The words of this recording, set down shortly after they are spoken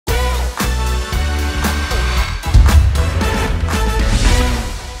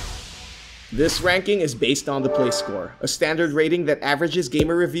This ranking is based on the Play Score, a standard rating that averages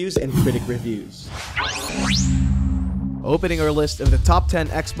gamer reviews and critic reviews. Opening our list of the top 10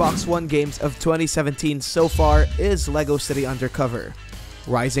 Xbox One games of 2017 so far is LEGO City Undercover.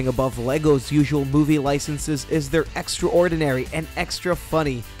 Rising above LEGO's usual movie licenses is their extraordinary and extra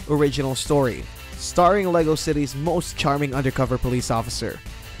funny original story, starring LEGO City's most charming undercover police officer.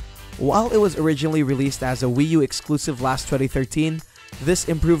 While it was originally released as a Wii U exclusive last 2013, this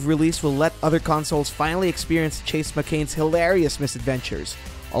improved release will let other consoles finally experience Chase McCain's hilarious misadventures,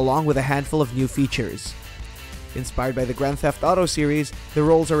 along with a handful of new features. Inspired by the Grand Theft Auto series, the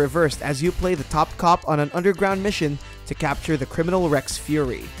roles are reversed as you play the top cop on an underground mission to capture the criminal Rex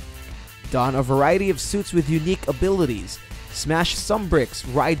Fury. Don a variety of suits with unique abilities, smash some bricks,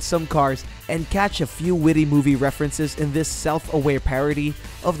 ride some cars, and catch a few witty movie references in this self-aware parody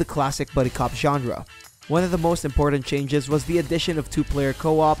of the classic buddy cop genre. One of the most important changes was the addition of two-player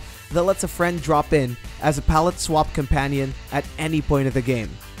co-op that lets a friend drop in as a palette swap companion at any point of the game.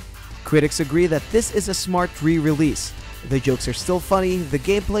 Critics agree that this is a smart re-release. The jokes are still funny, the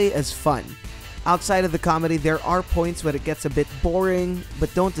gameplay is fun. Outside of the comedy, there are points when it gets a bit boring,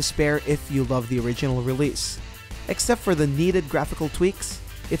 but don't despair if you love the original release. Except for the needed graphical tweaks,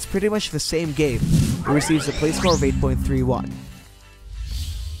 it's pretty much the same game. It receives a play score of 8.31.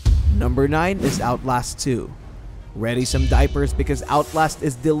 Number 9 is Outlast 2. Ready some diapers because Outlast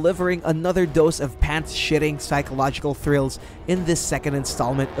is delivering another dose of pants-shitting psychological thrills in this second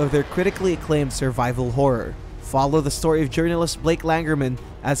installment of their critically acclaimed survival horror. Follow the story of journalist Blake Langerman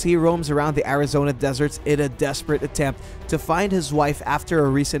as he roams around the Arizona deserts in a desperate attempt to find his wife after a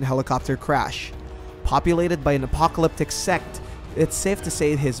recent helicopter crash. Populated by an apocalyptic sect, it's safe to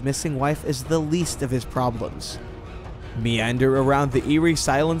say his missing wife is the least of his problems. Meander around the eerie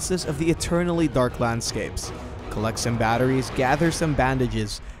silences of the eternally dark landscapes. Collect some batteries, gather some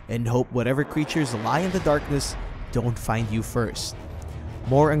bandages, and hope whatever creatures lie in the darkness don't find you first.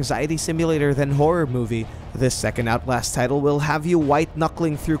 More anxiety simulator than horror movie, this second Outlast title will have you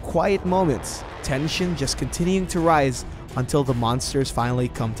white-knuckling through quiet moments, tension just continuing to rise until the monsters finally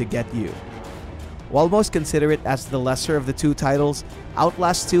come to get you. While most consider it as the lesser of the two titles,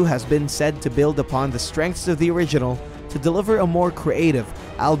 Outlast 2 has been said to build upon the strengths of the original to deliver a more creative,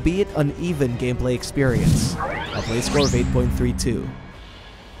 albeit uneven gameplay experience. A play score of 8.32.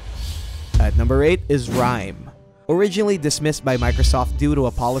 At number 8 is Rime. Originally dismissed by Microsoft due to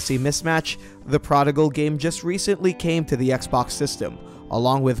a policy mismatch, the Prodigal game just recently came to the Xbox system,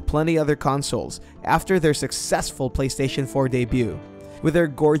 along with plenty other consoles, after their successful PlayStation 4 debut. With their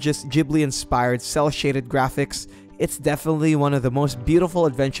gorgeous Ghibli-inspired cel-shaded graphics, it's definitely one of the most beautiful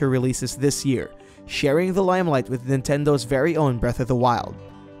adventure releases this year, sharing the limelight with Nintendo's very own Breath of the Wild.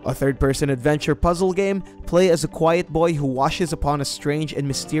 A third-person adventure puzzle game, play as a quiet boy who washes upon a strange and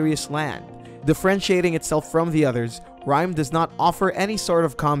mysterious land. Differentiating itself from the others, Rime does not offer any sort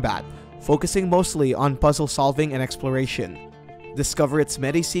of combat, focusing mostly on puzzle solving and exploration. Discover its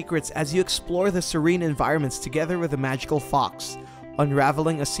many secrets as you explore the serene environments together with a magical fox,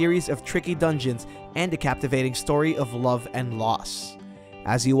 unraveling a series of tricky dungeons and a captivating story of love and loss.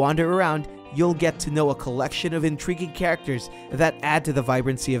 As you wander around, you'll get to know a collection of intriguing characters that add to the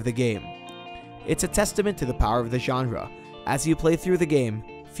vibrancy of the game. It's a testament to the power of the genre, as you play through the game,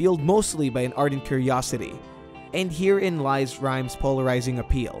 fueled mostly by an ardent curiosity. And herein lies Rime's polarizing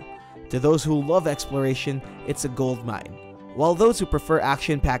appeal. To those who love exploration, it's a goldmine, while those who prefer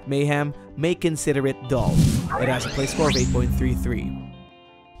action-packed mayhem may consider it dull. It has a play score of 8.33.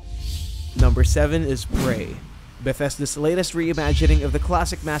 Number 7 is Prey. Bethesda's latest reimagining of the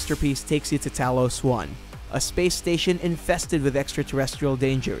classic masterpiece takes you to Talos 1, a space station infested with extraterrestrial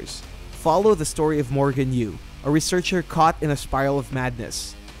dangers. Follow the story of Morgan Yu, a researcher caught in a spiral of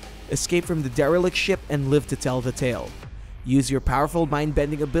madness. Escape from the derelict ship and live to tell the tale. Use your powerful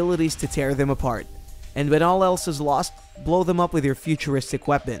mind-bending abilities to tear them apart. And when all else is lost, blow them up with your futuristic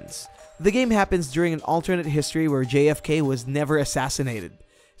weapons. The game happens during an alternate history where JFK was never assassinated.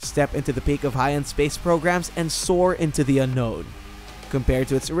 Step into the peak of high-end space programs and soar into the unknown. Compared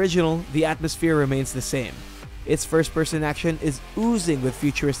to its original, the atmosphere remains the same. Its first-person action is oozing with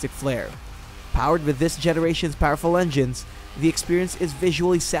futuristic flair. Powered with this generation's powerful engines, the experience is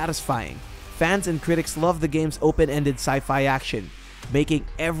visually satisfying. Fans and critics love the game's open-ended sci-fi action, making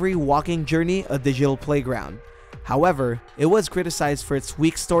every walking journey a digital playground. However, it was criticized for its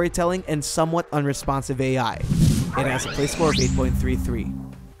weak storytelling and somewhat unresponsive AI. It has a play score of 8.33.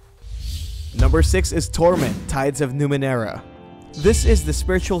 Number 6 is Torment: Tides of Numenera. This is the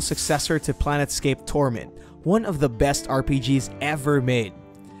spiritual successor to Planetscape Torment, one of the best RPGs ever made.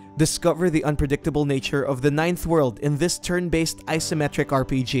 Discover the unpredictable nature of the Ninth World in this turn-based isometric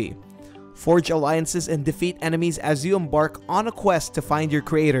RPG. Forge alliances and defeat enemies as you embark on a quest to find your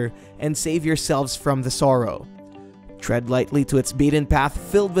creator and save yourselves from the sorrow. Tread lightly to its beaten path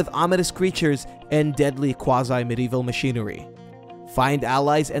filled with ominous creatures and deadly quasi-medieval machinery. Find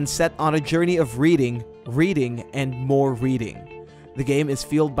allies and set on a journey of reading, and more reading. The game is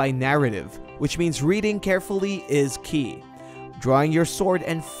fueled by narrative, which means reading carefully is key. Drawing your sword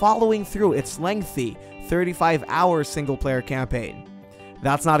and following through its lengthy 35-hour single-player campaign.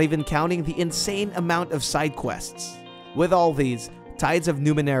 That's not even counting the insane amount of side quests. With all these, Tides of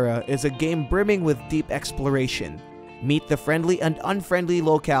Numenera is a game brimming with deep exploration. Meet the friendly and unfriendly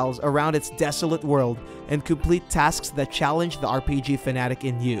locales around its desolate world and complete tasks that challenge the RPG fanatic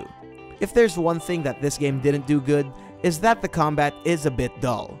in you. If there's one thing that this game didn't do good, is that the combat is a bit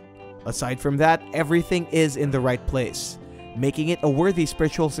dull. Aside from that, everything is in the right place, making it a worthy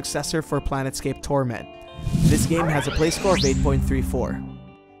spiritual successor for Planetscape Torment. This game has a play score of 8.34.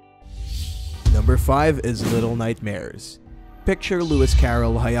 Number 5 is Little Nightmares. Picture Lewis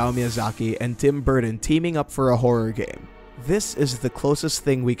Carroll, Hayao Miyazaki, and Tim Burton teaming up for a horror game. This is the closest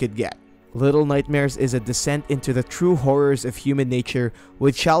thing we could get. Little Nightmares is a descent into the true horrors of human nature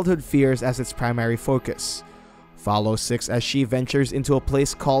with childhood fears as its primary focus. Follow Six as she ventures into a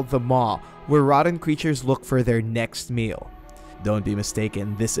place called the Maw, where rotten creatures look for their next meal. Don't be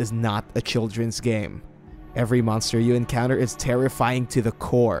mistaken, this is not a children's game. Every monster you encounter is terrifying to the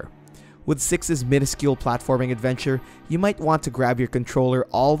core. With Six's minuscule platforming adventure, you might want to grab your controller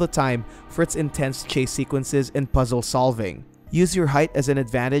all the time for its intense chase sequences and puzzle solving. Use your height as an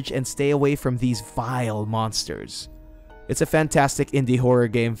advantage and stay away from these vile monsters. It's a fantastic indie horror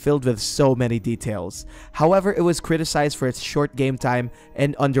game filled with so many details. However, it was criticized for its short game time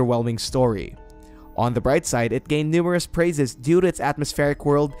and underwhelming story. On the bright side, it gained numerous praises due to its atmospheric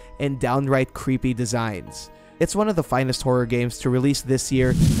world and downright creepy designs. It's one of the finest horror games to release this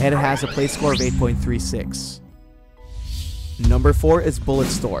year, and it has a play score of 8.36. Number 4 is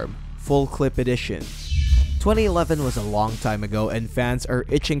Bulletstorm, Full Clip Edition. 2011 was a long time ago, and fans are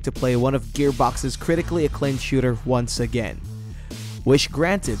itching to play one of Gearbox's critically acclaimed shooter once again. Wish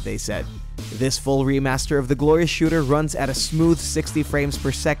granted, they said. This full remaster of the glorious shooter runs at a smooth 60 frames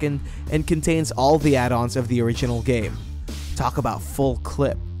per second and contains all the add-ons of the original game. Talk about full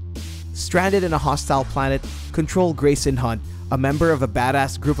clip. Stranded in a hostile planet, control Grayson Hunt, a member of a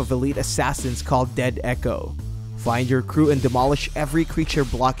badass group of elite assassins called Dead Echo. Find your crew and demolish every creature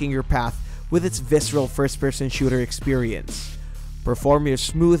blocking your path with its visceral first-person shooter experience. Perform your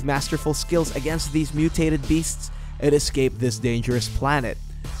smooth, masterful skills against these mutated beasts and escape this dangerous planet.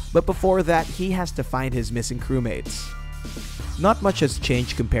 But before that, he has to find his missing crewmates. Not much has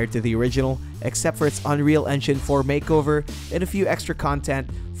changed compared to the original, except for its Unreal Engine 4 makeover and a few extra content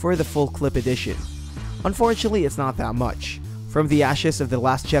for the full clip edition. Unfortunately, it's not that much. From the ashes of the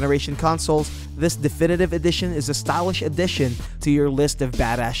last generation consoles, this definitive edition is a stylish addition to your list of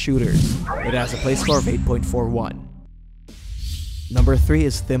badass shooters. It has a play score of 8.41. Number 3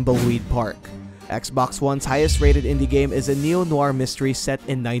 is Thimbleweed Park. Xbox One's highest rated indie game is a neo-noir mystery set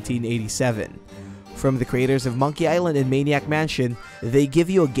in 1987. From the creators of Monkey Island and Maniac Mansion, they give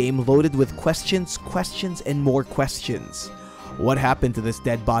you a game loaded with questions, and more questions. What happened to this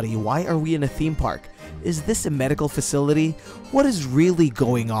dead body? Why are we in a theme park? Is this a medical facility? What is really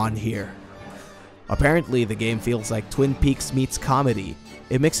going on here? Apparently, the game feels like Twin Peaks meets comedy.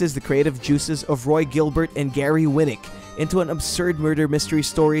 It mixes the creative juices of Roy Gilbert and Gary Winnick into an absurd murder mystery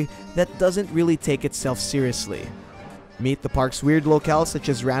story that doesn't really take itself seriously. Meet the park's weird locales such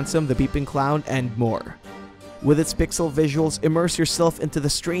as Ransom, the Peeping Clown, and more. With its pixel visuals, immerse yourself into the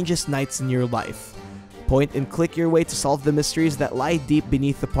strangest nights in your life. Point and click your way to solve the mysteries that lie deep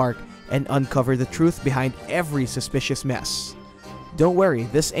beneath the park and uncover the truth behind every suspicious mess. Don't worry,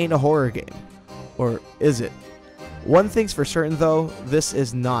 this ain't a horror game. Or is it? One thing's for certain though, this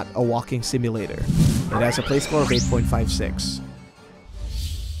is not a walking simulator. It has a play score of 8.56.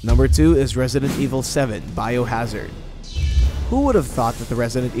 Number 2 is Resident Evil 7 Biohazard. Who would have thought that the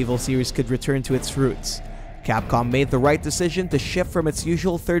Resident Evil series could return to its roots? Capcom made the right decision to shift from its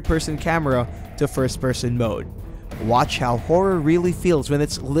usual third-person camera to first-person mode. Watch how horror really feels when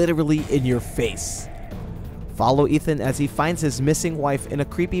it's literally in your face. Follow Ethan as he finds his missing wife in a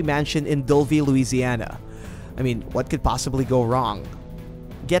creepy mansion in Dulvey, Louisiana. I mean, what could possibly go wrong?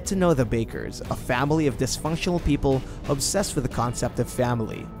 Get to know the Bakers, a family of dysfunctional people obsessed with the concept of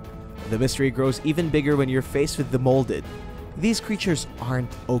family. The mystery grows even bigger when you're faced with the Molded. These creatures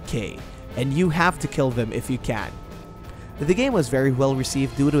aren't okay, and you have to kill them if you can. The game was very well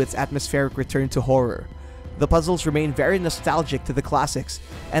received due to its atmospheric return to horror. The puzzles remain very nostalgic to the classics,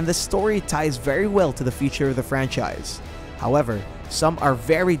 and the story ties very well to the future of the franchise. However, some are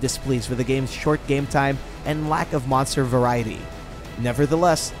very displeased with the game's short game time and lack of monster variety.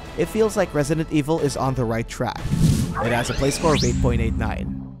 Nevertheless, it feels like Resident Evil is on the right track. It has a play score of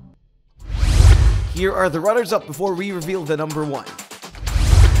 8.89. Here are the runners-up before we reveal the number 1.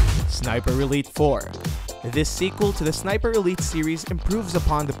 Sniper Elite 4. This sequel to the Sniper Elite series improves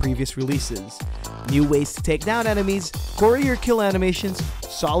upon the previous releases. New ways to take down enemies, courier kill animations,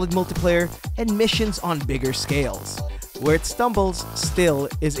 solid multiplayer, and missions on bigger scales. Where it stumbles, still,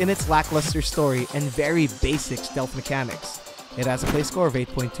 is in its lackluster story and very basic stealth mechanics. It has a play score of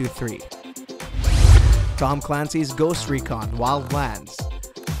 8.23. Tom Clancy's Ghost Recon Wildlands.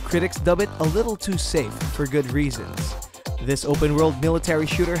 Critics dub it a little too safe for good reasons. This open-world military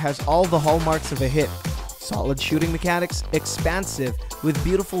shooter has all the hallmarks of a hit. Solid shooting mechanics, expansive with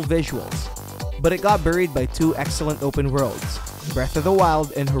beautiful visuals. But it got buried by 2 excellent open worlds, Breath of the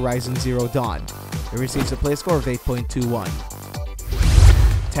Wild and Horizon Zero Dawn. It receives a play score of 8.21.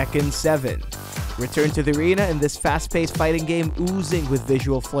 Tekken 7. Return to the arena in this fast-paced fighting game oozing with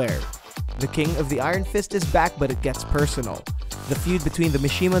visual flair. The King of the Iron Fist is back, but it gets personal. The feud between the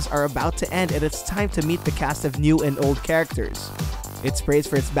Mishimas are about to end and it's time to meet the cast of new and old characters. It's praised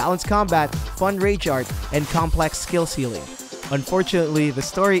for its balanced combat, fun rage art, and complex skill ceiling. Unfortunately, the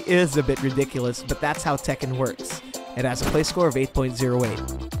story is a bit ridiculous, but that's how Tekken works. It has a play score of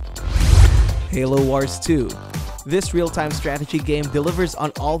 8.08. Halo Wars 2. This real-time strategy game delivers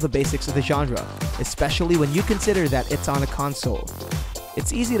on all the basics of the genre, especially when you consider that it's on a console.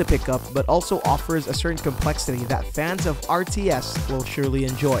 It's easy to pick up, but also offers a certain complexity that fans of RTS will surely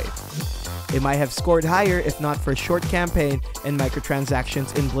enjoy. It might have scored higher if not for a short campaign and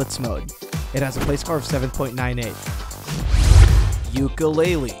microtransactions in Blitz mode. It has a play score of 7.98.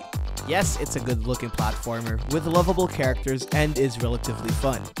 Yooka-Laylee. Yes, it's a good-looking platformer with lovable characters and is relatively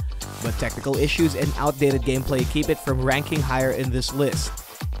fun. But technical issues and outdated gameplay keep it from ranking higher in this list.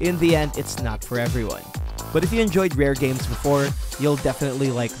 In the end, it's not for everyone. But if you enjoyed Rare games before, you'll definitely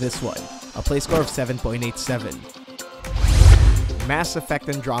like this one. A play score of 7.87. Mass Effect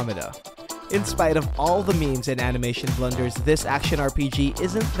Andromeda. In spite of all the memes and animation blunders, this action RPG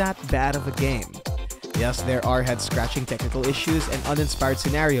isn't that bad of a game. Yes, there are head-scratching technical issues and uninspired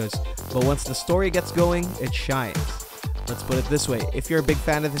scenarios, but once the story gets going, it shines. Let's put it this way, if you're a big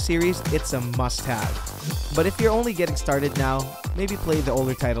fan of the series, it's a must-have. But if you're only getting started now, maybe play the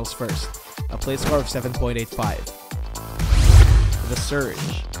older titles first. A play score of 7.85. The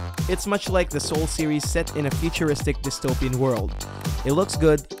Surge. It's much like the Soul series set in a futuristic dystopian world. It looks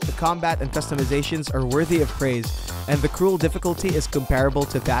good, the combat and customizations are worthy of praise, and the cruel difficulty is comparable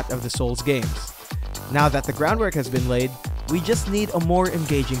to that of the Souls games. Now that the groundwork has been laid, we just need a more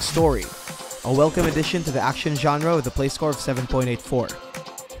engaging story. A welcome addition to the action genre with a play score of 7.84.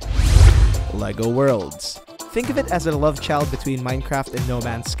 LEGO Worlds. Think of it as a love child between Minecraft and No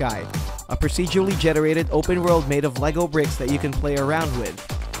Man's Sky. A procedurally generated open world made of LEGO bricks that you can play around with.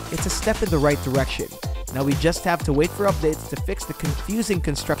 It's a step in the right direction. Now we just have to wait for updates to fix the confusing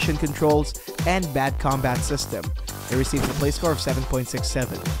construction controls and bad combat system. It receives a play score of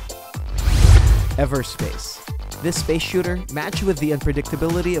 7.67. Everspace. This space shooter, matched with the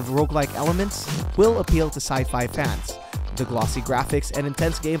unpredictability of roguelike elements, will appeal to sci-fi fans. The glossy graphics and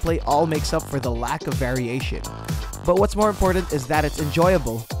intense gameplay all makes up for the lack of variation. But what's more important is that it's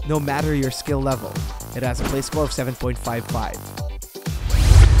enjoyable, no matter your skill level. It has a play score of 7.55.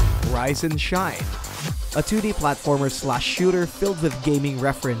 Rise and Shine. A 2D platformer/shooter filled with gaming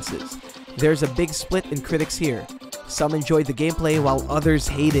references. There's a big split in critics here. Some enjoyed the gameplay while others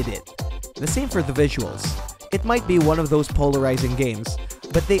hated it. The same for the visuals. It might be one of those polarizing games,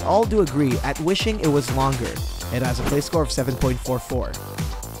 but they all do agree at wishing it was longer. It has a play score of 7.44.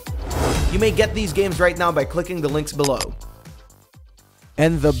 You may get these games right now by clicking the links below.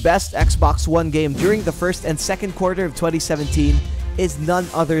 And the best Xbox One game during the first and second quarter of 2017 is none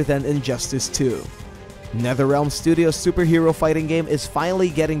other than Injustice 2. NetherRealm Studios' superhero fighting game is finally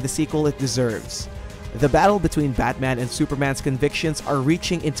getting the sequel it deserves. The battle between Batman and Superman's convictions are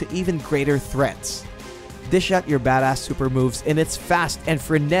reaching into even greater threats. Dish out your badass super moves in its fast and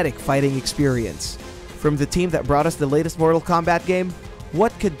frenetic fighting experience. From the team that brought us the latest Mortal Kombat game,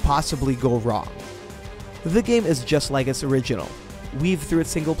 what could possibly go wrong? The game is just like its original. Weave through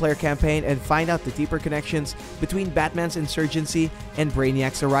its single-player campaign and find out the deeper connections between Batman's insurgency and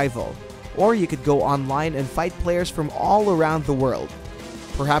Brainiac's arrival. Or you could go online and fight players from all around the world.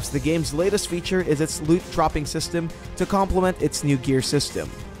 Perhaps the game's latest feature is its loot dropping system to complement its new gear system.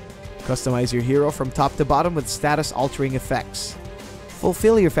 Customize your hero from top to bottom with status-altering effects.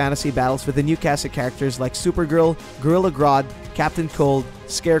 Fulfill your fantasy battles with the new cast of characters like Supergirl, Gorilla Grodd, Captain Cold,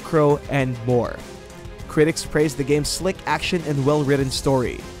 Scarecrow, and more. Critics praise the game's slick action and well-written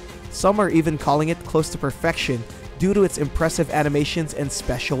story. Some are even calling it close to perfection due to its impressive animations and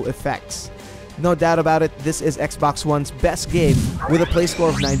special effects. No doubt about it, this is Xbox One's best game with a play score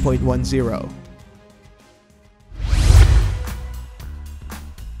of 9.10.